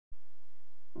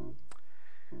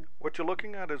What you're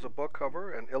looking at is a book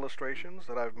cover and illustrations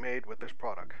that I've made with this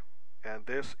product. And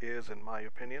this is, in my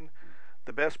opinion,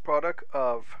 the best product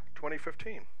of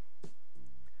 2015.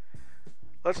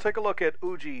 Let's take a look at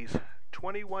UGee's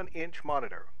 21-inch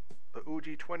monitor, the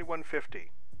UGee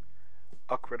 2150,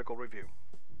 a critical review.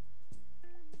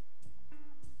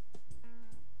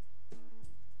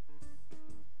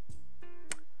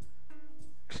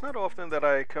 It's not often that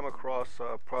I come across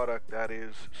a product that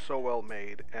is so well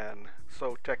made and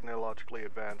so technologically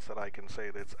advanced that I can say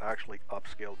that it's actually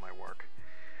upscaled my work.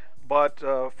 But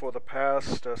for the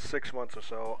past 6 months or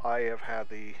so, I have had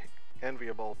the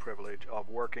enviable privilege of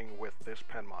working with this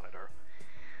pen monitor.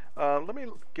 Let me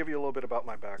give you a little bit about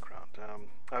my background.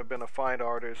 I've been a fine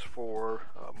artist for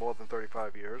more than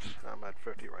 35 years. I'm at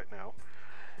 50 right now.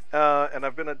 And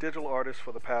I've been a digital artist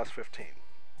for the past 15.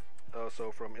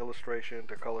 So from illustration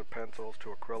to colored pencils to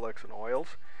acrylics and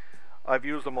oils. I've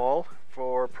used them all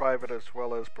for private as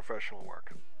well as professional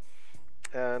work.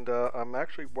 And I'm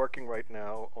actually working right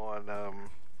now on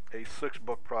a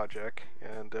 6-book project,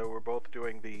 and we're both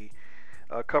doing the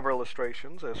cover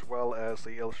illustrations as well as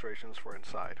the illustrations for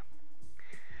inside.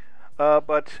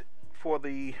 But for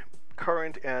the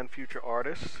current and future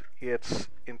artists, it's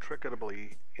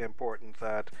intricately important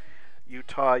that you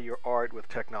tie your art with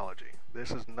technology.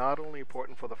 This is not only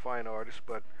important for the fine artist,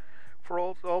 but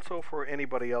also for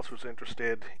anybody else who's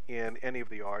interested in any of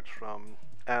the arts, from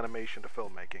animation to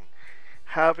filmmaking.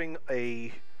 Having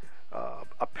a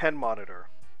pen monitor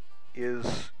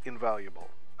is invaluable.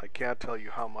 I can't tell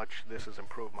you how much this has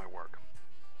improved my work.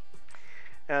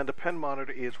 And a pen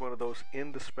monitor is one of those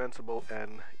indispensable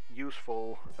and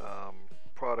useful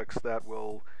products that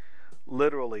will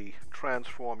literally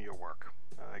transform your work.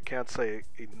 I can't say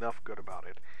enough good about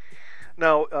it.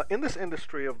 Now, in this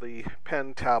industry of the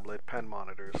pen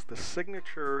monitors, the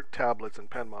signature tablets and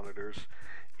pen monitors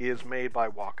is made by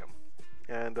Wacom.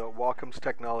 And Wacom's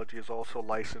technology is also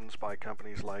licensed by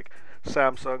companies like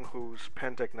Samsung, whose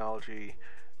pen technology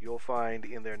you'll find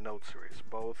in their Note series,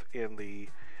 both in the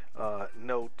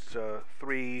Note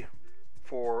 3,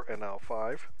 4, and now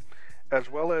 5, as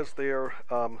well as their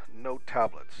Note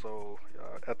tablets. So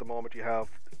at the moment you have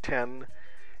 10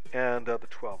 and the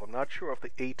 12. I'm not sure if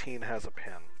the 18 has a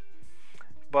pen.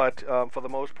 But for the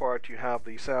most part, you have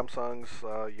the Samsungs,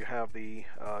 you have the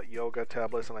Yoga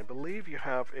tablets, and I believe you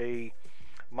have a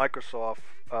Microsoft.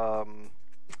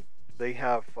 They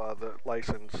have the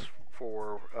license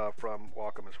for from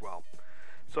Wacom as well.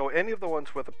 So any of the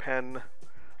ones with a pen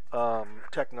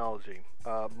technology,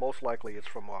 most likely it's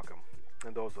from Wacom,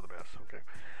 and those are the best. Okay.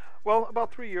 Well,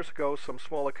 about 3 years ago, some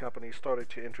smaller companies started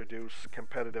to introduce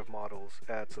competitive models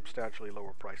at substantially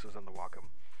lower prices than the Wacom.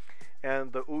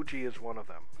 And the UGee is one of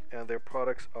them, and their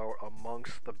products are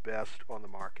amongst the best on the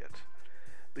market.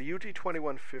 The UGee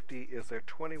 2150 is their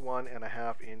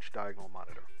 21.5-inch diagonal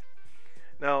monitor.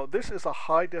 Now, this is a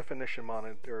high-definition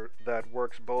monitor that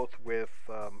works both with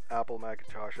Apple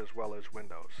Macintosh as well as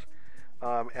Windows.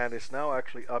 And it's now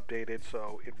actually updated,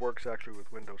 so it works actually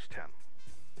with Windows 10.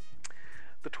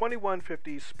 The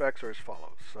 2150 specs are as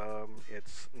follows.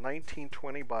 It's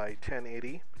 1920 by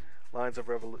 1080 lines of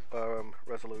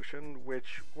resolution,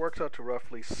 which works out to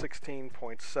roughly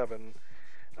 16.7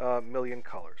 million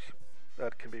colors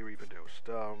that can be reproduced.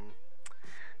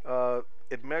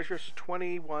 It measures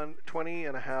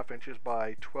 20.5 inches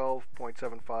by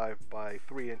 12.75 by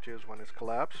 3 inches when it's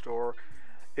collapsed, or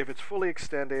if it's fully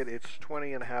extended, it's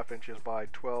 20.5 inches by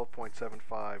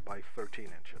 12.75 by 13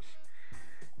 inches.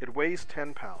 It weighs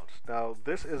 10 pounds. Now,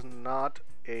 this is not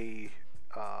a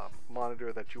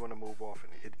monitor that you want to move often.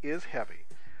 It is heavy.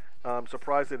 I'm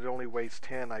surprised that it only weighs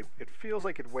 10. It feels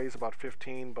like it weighs about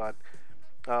 15, but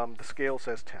the scale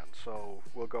says 10, so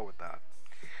we'll go with that.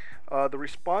 The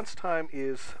response time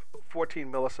is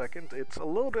 14 milliseconds. It's a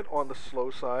little bit on the slow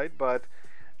side, but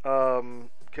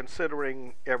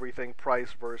considering everything,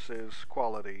 price versus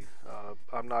quality,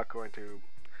 I'm not going to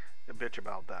bitch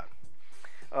about that.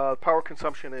 Power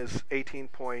consumption is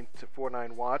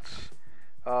 18.49 watts,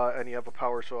 and you have a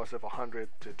power source of 100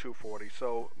 to 240.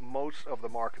 So most of the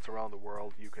markets around the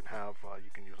world, you can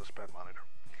use a pen monitor.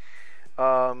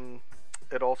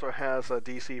 It also has a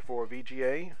DC for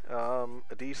VGA,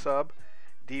 a D-sub,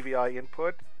 DVI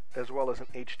input, as well as an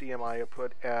HDMI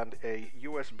input and a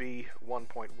USB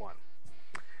 1.1.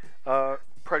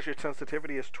 Pressure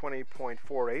sensitivity is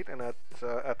 20.48, and at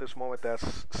this moment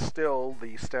that's still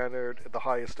the standard, the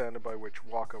highest standard by which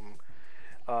Wacom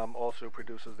also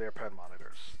produces their pen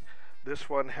monitors. This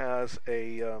one has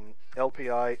a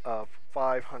LPI of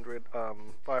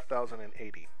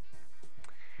 5080.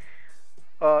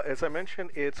 As I mentioned,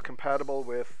 it's compatible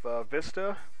with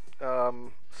Vista,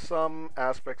 some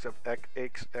aspects of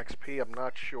XP. I'm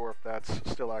not sure if that's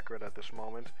still accurate at this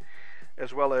moment,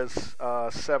 as well as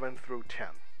 7 through 10.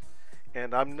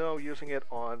 And I'm now using it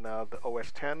on the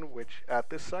OS 10, which at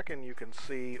this second you can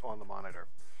see on the monitor.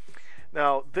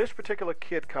 Now, this particular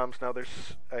kit comes, now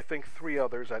there's, I think, 3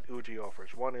 others that UGee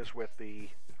offers. One is with the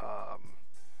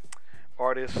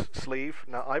artist sleeve.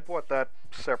 Now, I bought that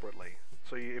separately.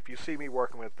 So if you see me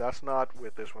working with it, that's not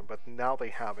with this one, but now they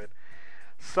have it.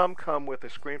 Some come with a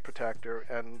screen protector,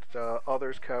 and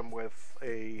others come with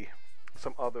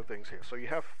some other things here. So you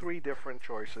have 3 different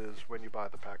choices when you buy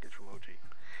the package from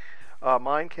UGee.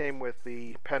 Mine came with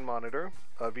the pen monitor,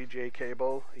 a VGA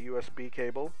cable, a USB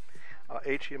cable,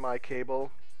 HDMI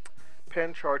cable,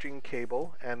 pen charging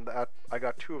cable, and I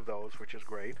got 2 of those, which is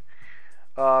great.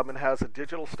 It has a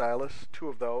digital stylus, 2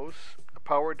 of those, a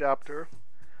power adapter,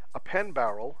 a pen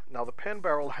barrel. Now the pen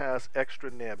barrel has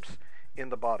extra nibs in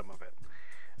the bottom of it.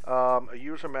 A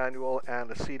user manual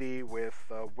and a CD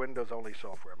with Windows-only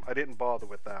software. I didn't bother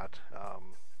with that.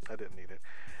 I didn't need it.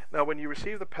 Now when you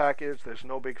receive the package, there's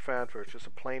no big fanfare. It's just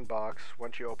a plain box.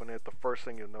 Once you open it, the first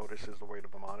thing you'll notice is the weight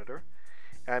of the monitor.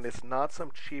 And it's not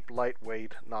some cheap,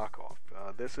 lightweight knockoff.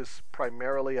 This is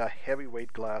primarily a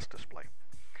heavyweight glass display.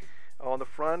 On the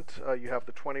front, you have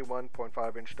the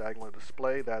 21.5-inch diagonal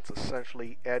display that's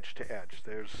essentially edge to edge.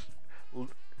 There's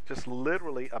just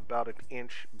literally about an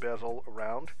inch bezel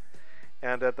around,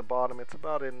 and at the bottom it's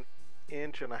about an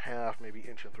inch and a half, maybe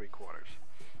inch and 3/4.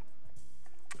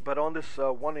 But on this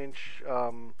 1-inch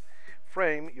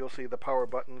frame, you'll see the power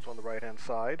buttons on the right-hand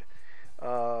side.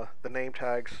 The name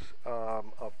tags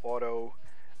of auto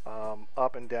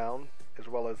up and down, as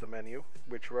well as the menu,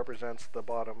 which represents the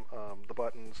bottom, the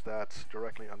buttons that's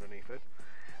directly underneath it.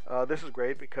 This is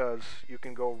great because you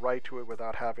can go right to it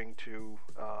without having to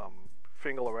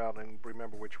finger around and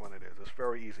remember which one it is. It's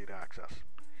very easy to access.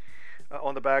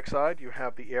 On the back side, you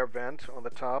have the air vent on the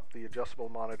top, the adjustable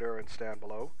monitor and stand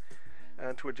below.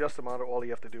 And to adjust the monitor, all you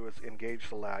have to do is engage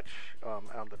the latch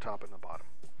on the top and the bottom.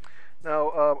 Now,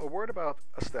 a word about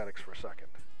aesthetics for a second.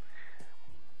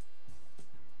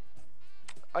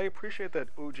 I appreciate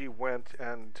that UGee went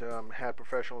and had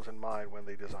professionals in mind when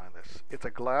they designed this. It's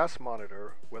a glass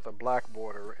monitor with a black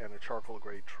border and a charcoal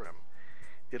gray trim.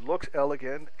 It looks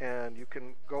elegant, and you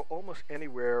can go almost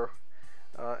anywhere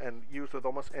and use with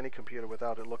almost any computer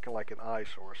without it looking like an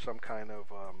eyesore or some kind of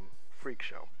freak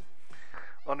show.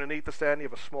 Underneath the stand, you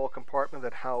have a small compartment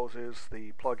that houses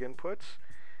the plug inputs,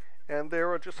 and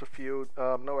there are just a few,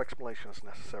 no explanation is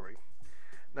necessary.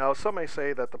 Now, some may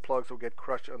say that the plugs will get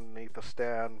crushed underneath the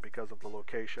stand because of the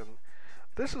location.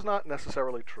 This is not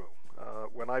necessarily true.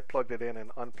 When I plugged it in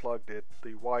and unplugged it,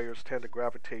 the wires tend to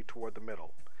gravitate toward the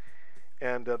middle,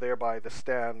 and thereby the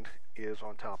stand is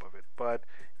on top of it. But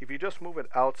if you just move it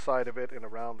outside of it and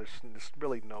around, there's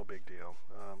really no big deal.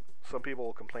 Some people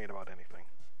will complain about anything.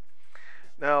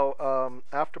 Now,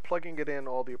 after plugging it in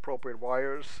all the appropriate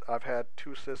wires, I've had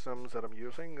 2 systems that I'm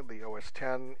using, the OS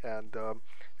 10 and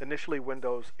initially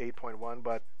Windows 8.1,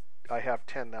 but I have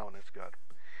 10 now and it's good.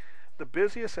 The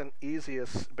best and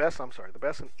easiest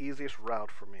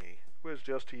route for me was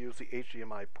just to use the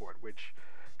HDMI port, which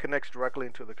connects directly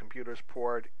into the computer's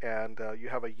port, and you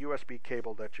have a USB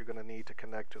cable that you're going to need to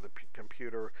connect to the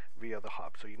computer via the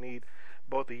hub. So you need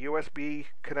both the USB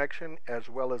connection as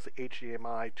well as the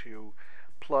HDMI to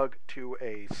plug to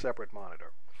a separate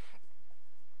monitor.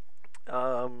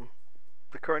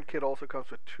 The current kit also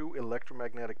comes with 2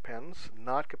 electromagnetic pens,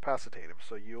 not capacitive,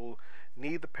 so you'll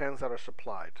need the pens that are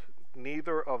supplied.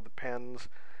 Neither of the pens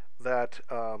that,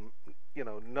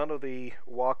 none of the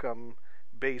Wacom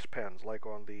base pens, like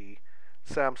on the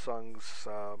Samsung's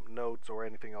Notes or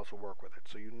anything else, will work with it.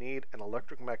 So you need an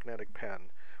electromagnetic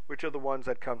pen, which are the ones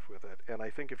that comes with it. And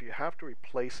I think if you have to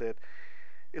replace it,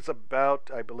 it's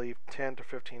about, I believe, $10 to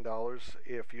 $15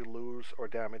 if you lose or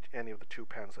damage any of the 2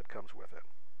 pens that comes with it.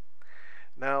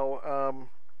 Now,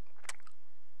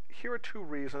 here are 2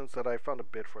 reasons that I found a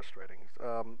bit frustrating.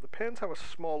 The pens have a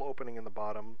small opening in the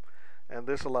bottom, and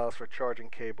this allows for charging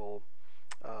cable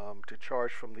to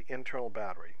charge from the internal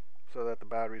battery, so that the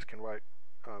batteries can write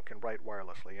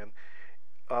wirelessly.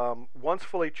 And once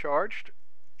fully charged,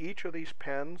 each of these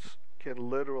pens can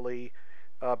literally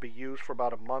be used for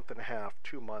about a month and a half,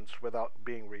 2 months, without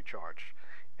being recharged.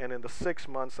 And in the 6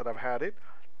 months that I've had it,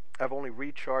 I've only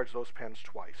recharged those pens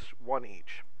twice, 1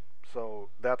 each. So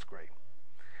that's great.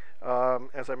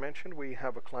 As I mentioned, we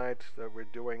have a client that we're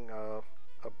doing a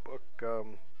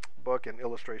book and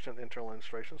illustration, internal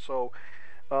illustration. So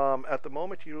at the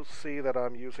moment, you'll see that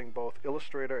I'm using both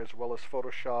Illustrator as well as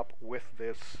Photoshop with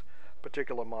this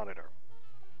particular monitor,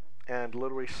 and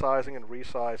literally sizing and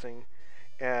resizing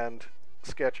and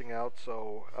sketching out.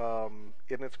 So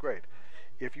and it's great.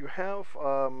 If you have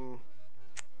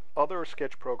other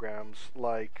sketch programs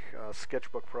like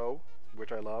Sketchbook Pro,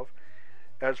 which I love,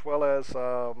 as well as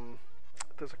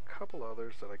there's a couple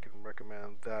others that I can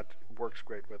recommend that works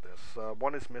great with this.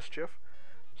 One is Mischief.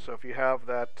 So if you have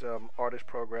that artist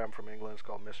program from England, it's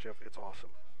called Mischief. It's awesome.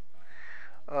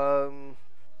 Um,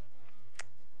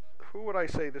 who would I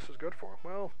say this is good for?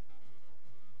 Well,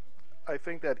 I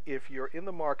think that if you're in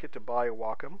the market to buy a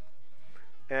Wacom,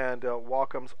 and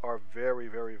Wacoms are very,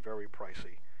 very, very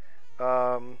pricey,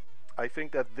 I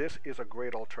think that this is a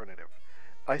great alternative.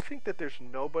 I think that there's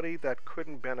nobody that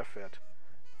couldn't benefit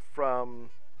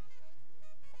from.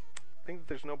 I think that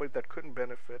there's nobody that couldn't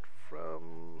benefit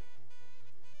from.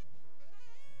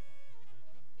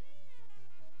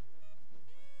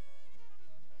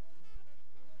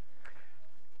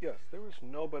 Yes, there is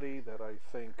nobody that I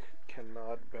think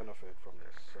cannot benefit from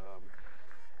this.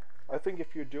 I think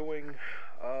if you're doing,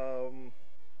 um,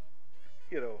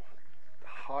 you know,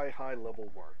 high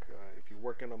level work, if you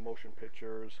work in motion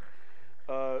pictures,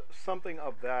 something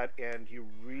of that, and you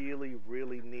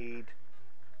really need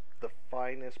the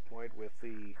finest point with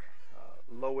the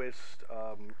lowest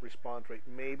response rate,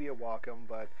 maybe a Wacom,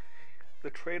 but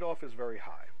the trade-off is very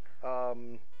high.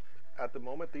 At the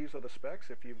moment, these are the specs.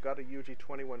 If you've got a UGee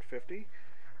 2150,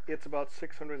 it's about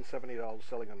 $670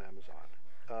 selling on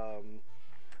Amazon.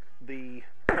 The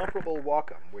comparable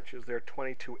Wacom, which is their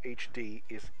 22 HD,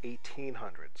 is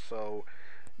 1800. So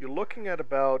you're looking at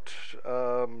about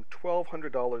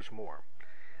 $1,200 more.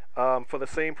 For the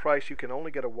same price, you can only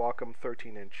get a Wacom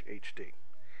 13-inch HD.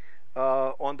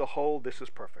 On the whole, this is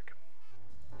perfect.